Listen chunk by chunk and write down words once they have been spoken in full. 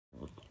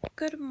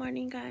Good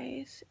morning,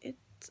 guys.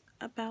 It's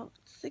about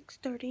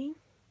 6:30.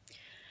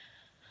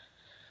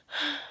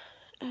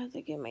 I have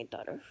to get my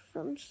daughter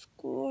from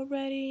school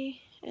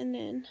ready, and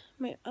then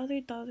my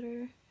other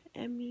daughter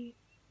and me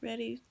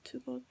ready to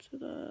go to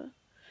the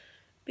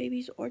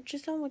baby's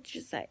ultrasound, which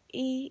is at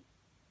 8.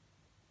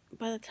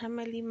 By the time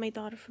I leave my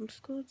daughter from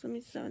school, it's gonna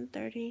be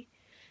 7:30,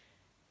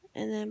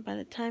 and then by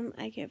the time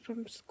I get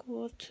from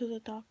school to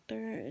the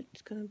doctor,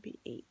 it's gonna be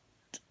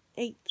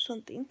 8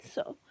 something.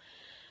 So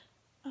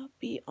I'll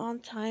be on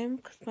time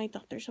because my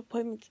doctor's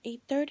appointment's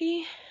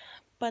 8:30,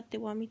 but they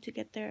want me to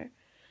get there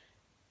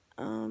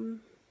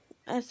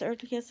as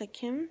early as I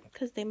can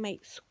because they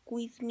might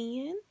squeeze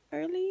me in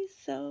early.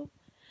 So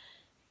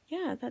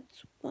yeah,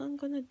 that's what I'm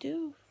gonna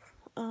do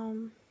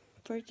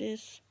for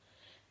this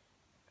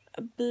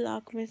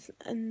Vlogmas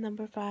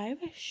number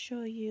 5.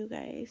 Show you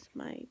guys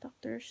my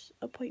doctor's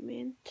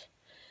appointment.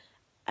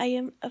 I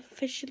am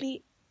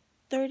officially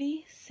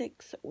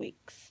 36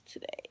 weeks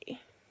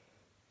today.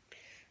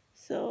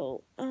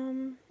 So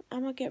I'm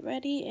gonna get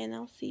ready and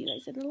I'll see you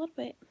guys in a little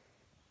bit.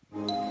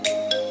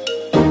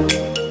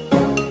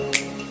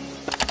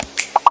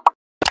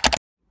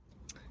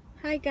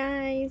 Hi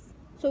guys,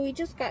 so we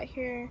just got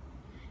here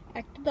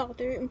at the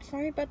doctor. I'm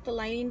sorry about the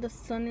lighting. The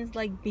sun is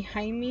like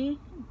behind me,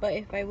 but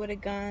if I would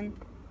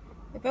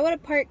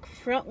have parked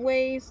front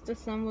ways, the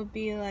sun would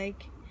be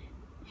like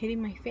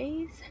hitting my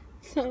face.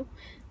 So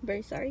I'm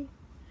very sorry.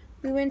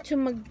 We went to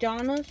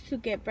McDonald's to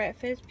get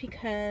breakfast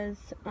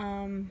because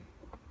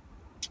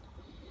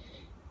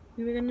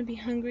we were gonna be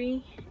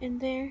hungry in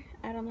there.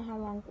 I don't know how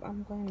long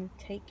I'm going to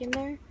take in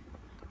there,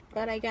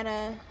 but I got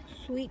a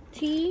sweet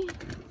tea.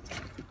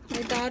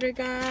 My daughter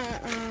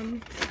got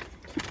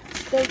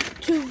the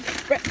 2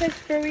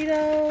 breakfast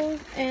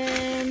burritos,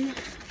 and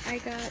I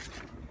got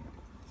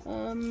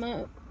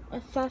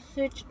a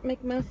sausage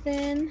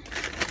McMuffin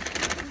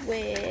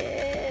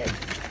with,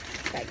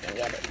 if I can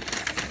get it,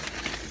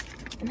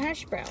 and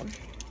hash brown.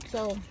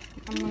 So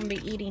I'm gonna be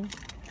eating.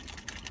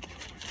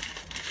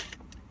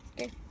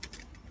 Okay.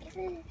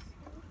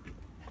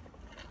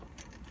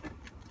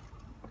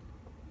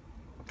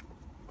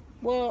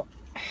 Well,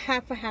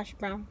 half a hash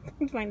brown.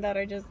 My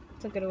daughter just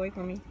took it away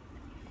from me.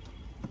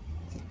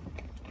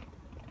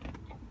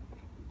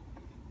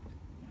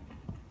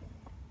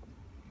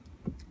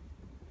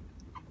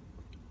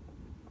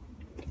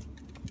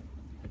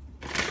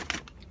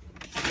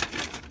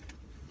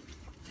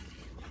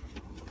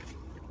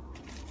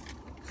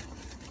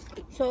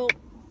 So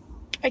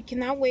I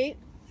cannot wait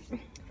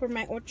for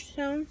my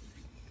ultrasound.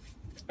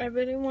 I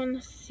really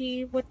want to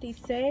see what they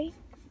say.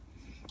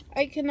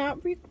 I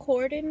cannot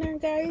record in there,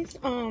 guys.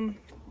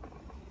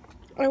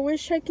 I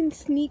wish I can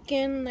sneak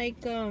in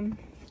like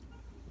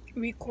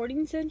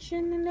recording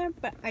session in there,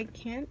 but I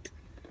can't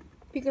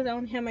because I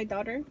only have my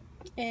daughter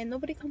and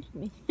nobody comes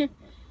with me.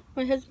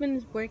 My husband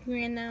is working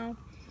right now.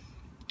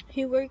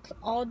 He works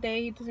all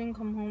day. He doesn't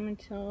come home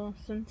until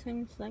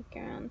sometimes like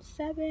around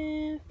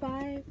 7,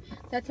 5.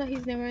 That's why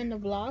he's never in the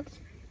vlogs.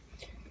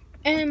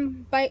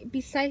 And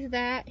besides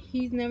that,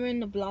 he's never in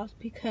the vlogs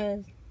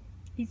because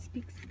he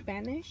speaks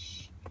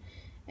Spanish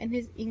and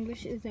his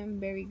English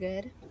isn't very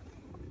good.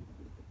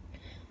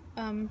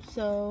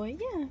 So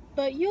yeah,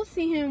 but you'll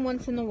see him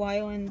once in a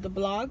while in the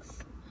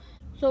vlogs.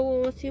 So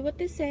we'll see what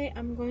they say.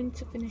 I'm going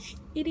to finish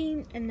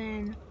eating and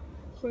then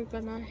we're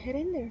gonna head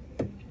in there.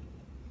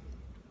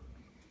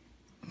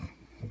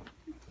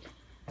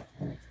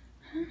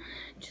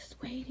 Just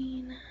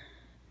waiting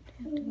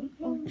to do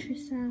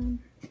ultrasound.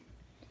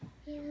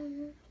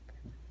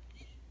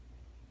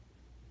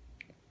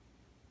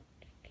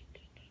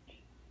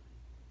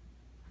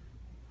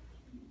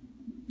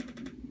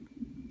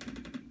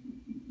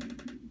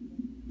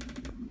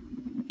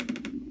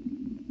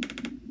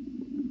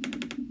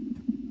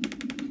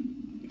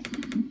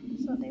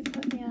 So they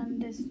put me on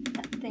this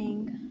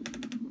thing.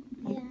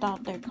 My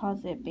doctor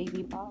calls it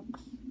baby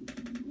box.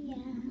 Yeah.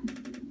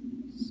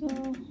 So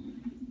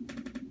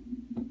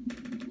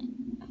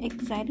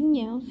exciting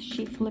news,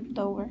 she flipped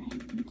over.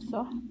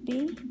 So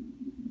happy.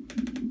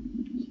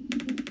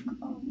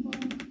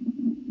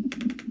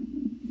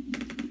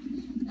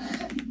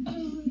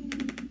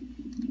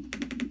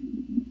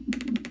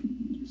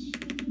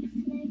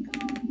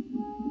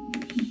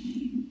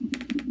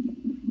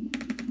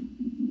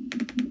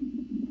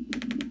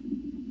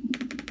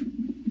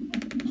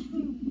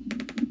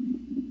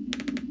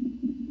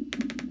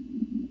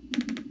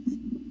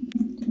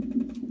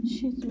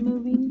 She's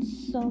moving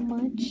so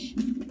much.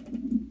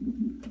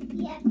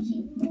 Yeah,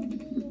 she's moving.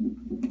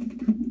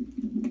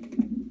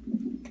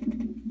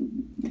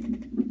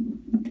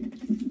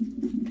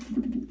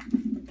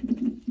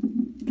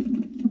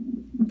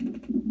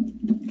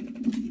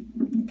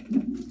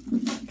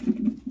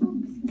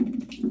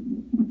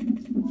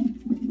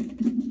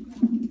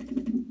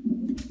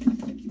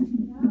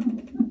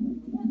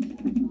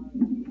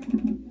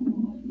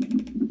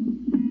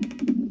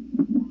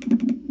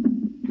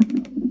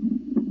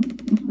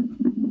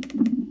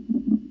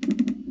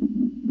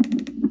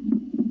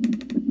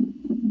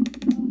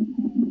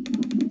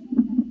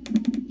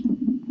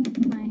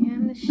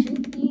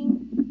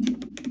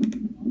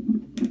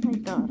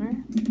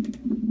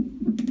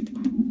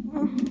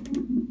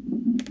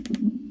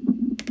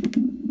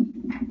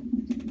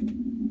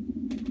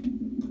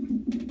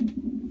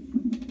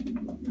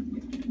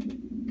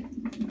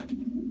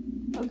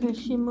 Okay,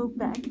 she moved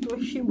back to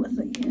where she was,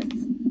 I guess.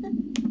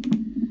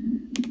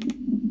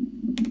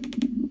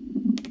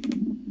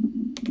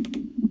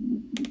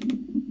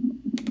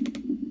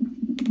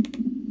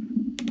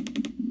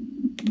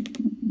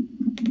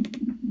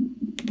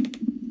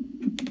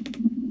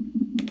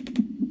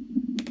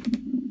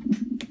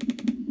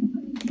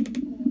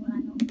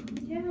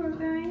 Yeah, we're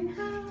going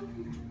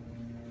home.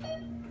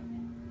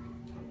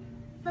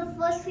 But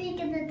first we're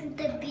gonna do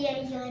the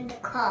video in the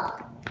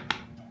car.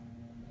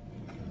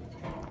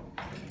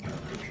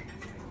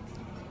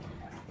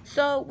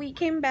 So we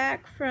came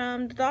back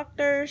from the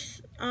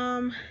doctor's.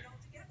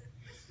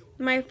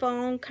 My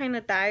phone kind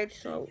of died,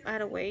 so I had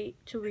to wait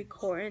to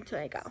record until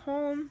I got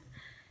home.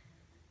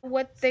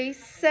 What they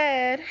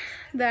said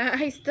that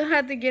I still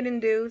had to get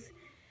induced,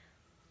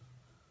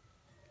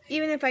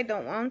 even if I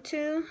don't want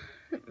to.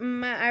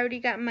 I already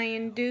got my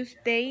induced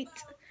date,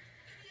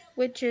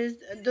 which is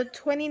the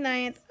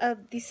 29th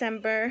of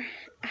December.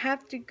 I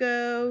have to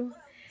go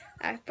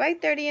at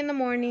 5:30 in the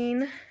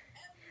morning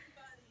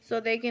so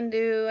they can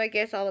do, I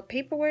guess, all the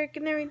paperwork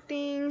and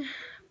everything.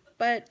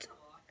 But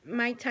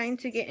my time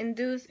to get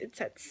induced, it's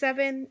at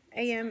 7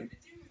 a.m.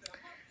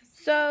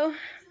 So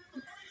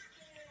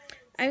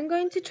I'm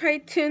going to try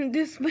to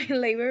induce my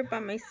labor by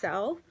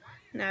myself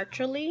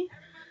naturally.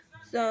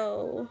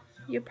 So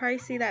you'll probably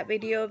see that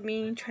video of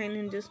me trying to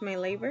induce my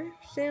labor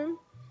soon.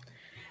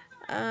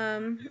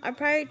 I'll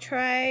probably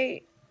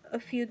try a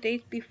few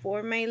days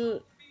before my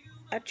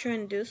actual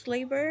induced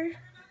labor.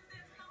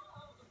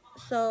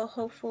 So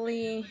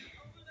hopefully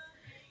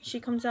she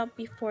comes out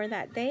before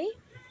that day.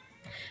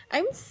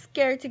 I'm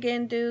scared to get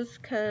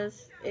induced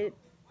because it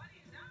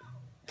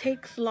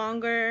takes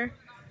longer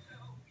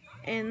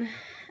and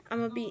I'm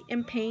gonna be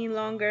in pain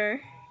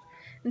longer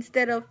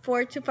instead of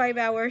 4 to 5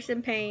 hours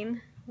in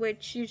pain,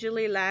 which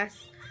usually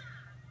lasts.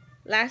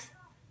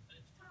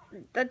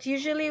 That's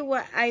usually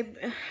what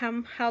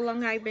how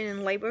long I've been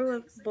in labor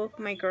with both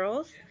my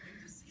girls.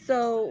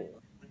 So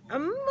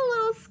I'm a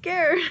little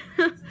scared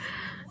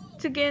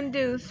to get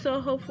induced. So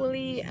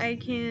hopefully I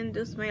can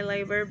induce my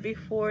labor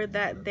before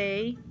that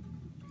day.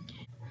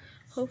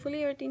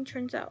 Hopefully everything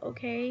turns out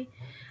okay.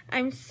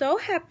 I'm so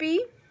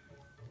happy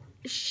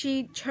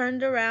she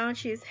turned around.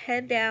 She's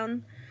head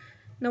down.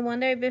 No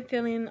wonder I've been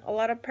feeling a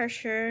lot of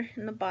pressure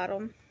in the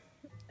bottom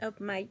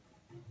of my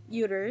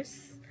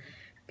uterus,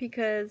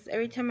 because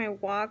every time I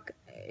walk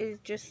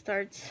it just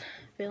starts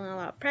feeling a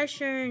lot of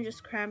pressure and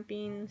just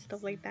cramping and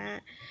stuff like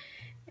that.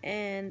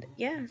 And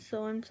yeah,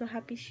 so I'm so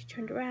happy she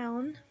turned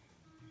around.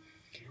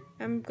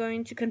 I'm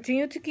going to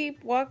continue to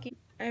keep walking.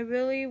 I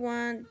really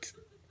want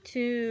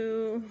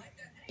to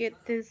get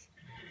this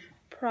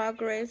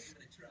progress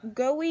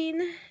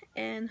going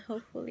and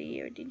hopefully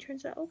everything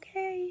turns out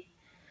okay.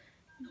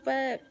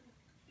 But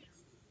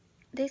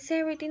they say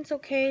everything's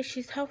okay.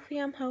 She's healthy,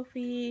 I'm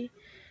healthy.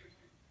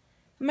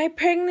 My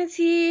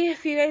pregnancy,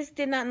 if you guys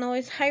did not know,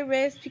 is high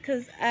risk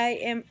because I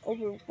am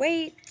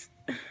overweight.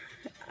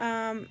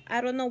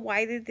 I don't know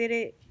why they did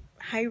it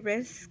high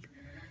risk.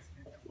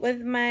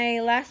 With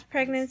my last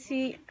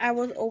pregnancy, I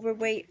was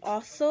overweight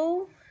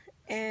also,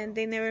 and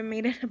they never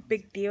made it a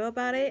big deal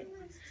about it.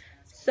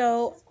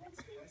 So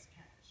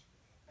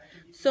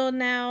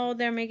now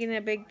they're making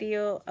a big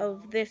deal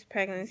of this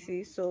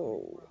pregnancy,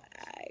 so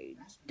I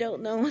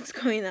don't know what's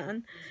going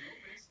on.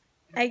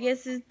 I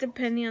guess it's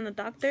depending on the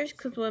doctors,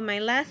 because with my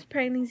last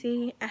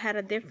pregnancy, I had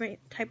a different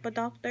type of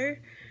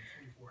doctor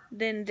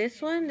than this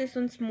one. This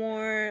one's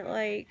more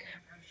like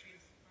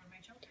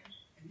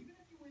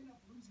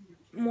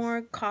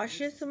more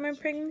cautious of my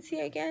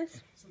pregnancy, I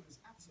guess.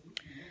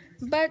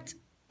 But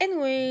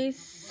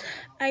anyways,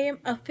 I am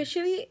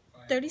officially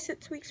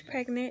 36 weeks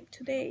pregnant.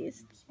 Today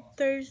is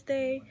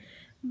Thursday,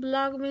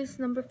 Vlogmas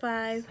number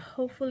 5.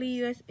 Hopefully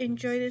you guys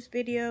enjoy this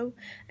video.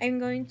 I'm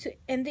going to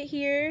end it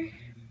here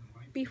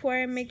before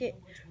I make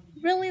it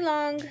really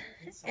long.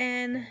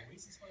 And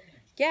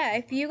yeah,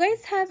 if you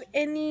guys have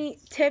any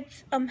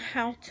tips on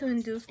how to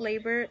induce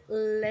labor,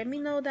 let me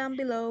know down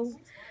below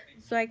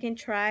so I can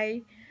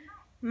try.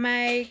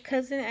 My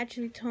cousin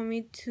actually told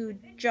me to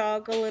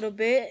jog a little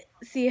bit,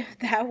 see if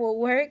that will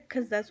work,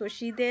 because that's what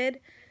she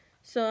did.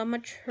 So I'm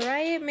going to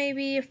try it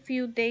maybe a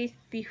few days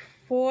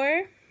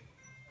before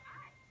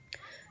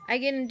I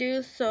get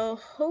induced. So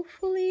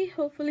hopefully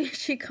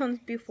she comes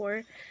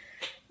before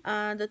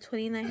the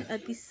 29th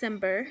of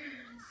December.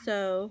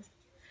 So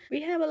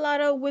we have a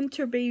lot of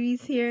winter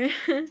babies here.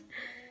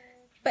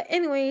 But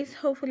anyways,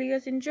 hopefully you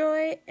guys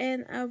enjoy,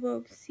 and I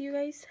will see you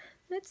guys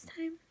next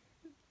time,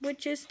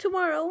 which is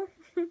tomorrow.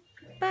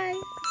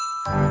 Bye.